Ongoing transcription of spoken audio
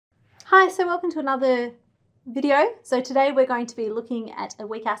Hi, so welcome to another video. So today we're going to be looking at a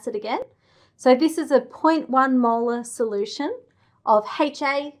weak acid again. So this is a 0.1 molar solution of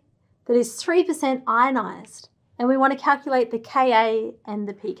HA that is 3% ionized, and we want to calculate the Ka and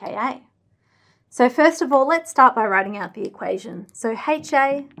the pKa. So first of all, let's start by writing out the equation. So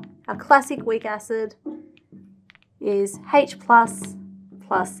HA, our classic weak acid, is H plus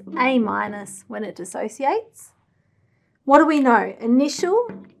A minus when it dissociates. What do we know? Initial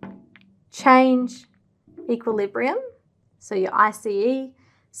change equilibrium, so your ICE,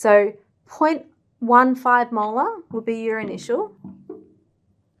 so 0.15 molar will be your initial.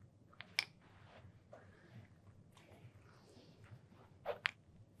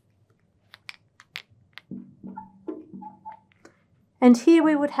 And here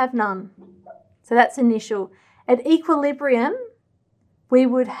we would have none. So that's initial. At equilibrium, we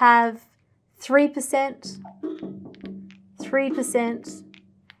would have 3%,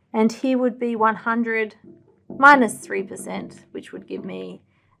 and here would be 100 minus 3%, which would give me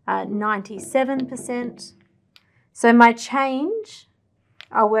 97%. So my change,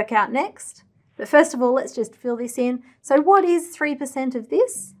 I'll work out next. But first of all, let's just fill this in. So what is 3% of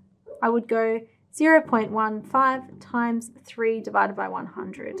this? I would go 0.15 times 3 divided by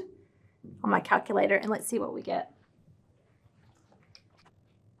 100 on my calculator, and let's see what we get.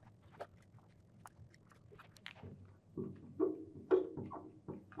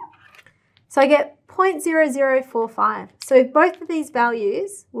 So I get 0.0045. So both of these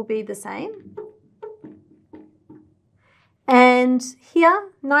values will be the same. And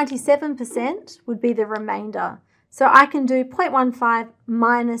here, 97% would be the remainder. So I can do 0.15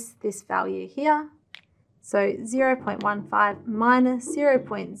 minus this value here. So 0.15 minus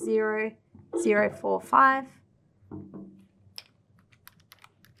 0.0045.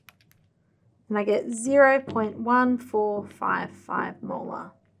 And I get 0.1455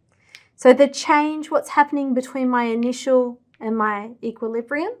 molar. So the change, what's happening between my initial and my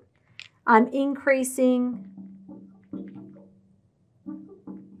equilibrium, I'm increasing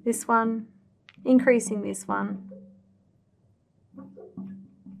this one, increasing this one,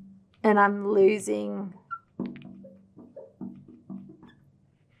 and I'm losing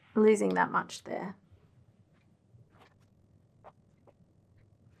that much there.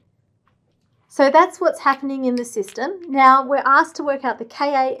 So that's what's happening in the system. Now we're asked to work out the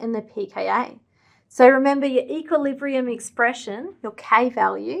Ka and the pKa. So remember your equilibrium expression, your K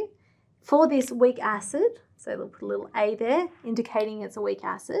value, for this weak acid, so we'll put a little A there indicating it's a weak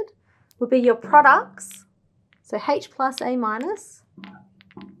acid, will be your products, so H plus A minus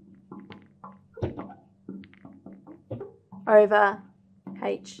over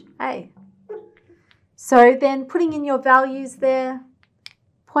HA. So then putting in your values there,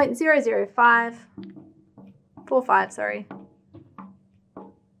 0.0045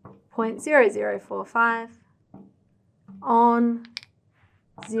 on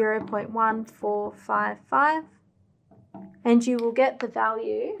 0.1455, and you will get the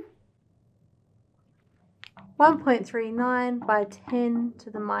value 1.39 by 10 to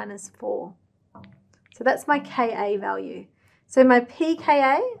the minus 4. So that's my Ka value. So my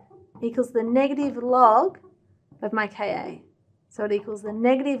pKa equals the negative log of my Ka. So it equals the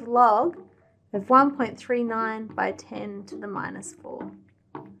negative log of 1.39 by 10 to the minus 4.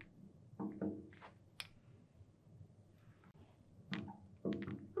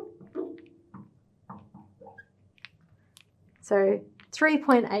 So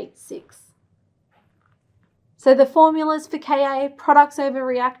 3.86. So the formulas for Ka, products over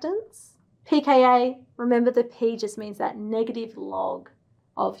reactants. pKa, remember the P just means that negative log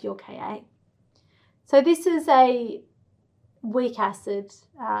of your Ka. So this is a weak acid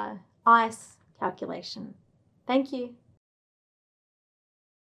ICE calculation. Thank you.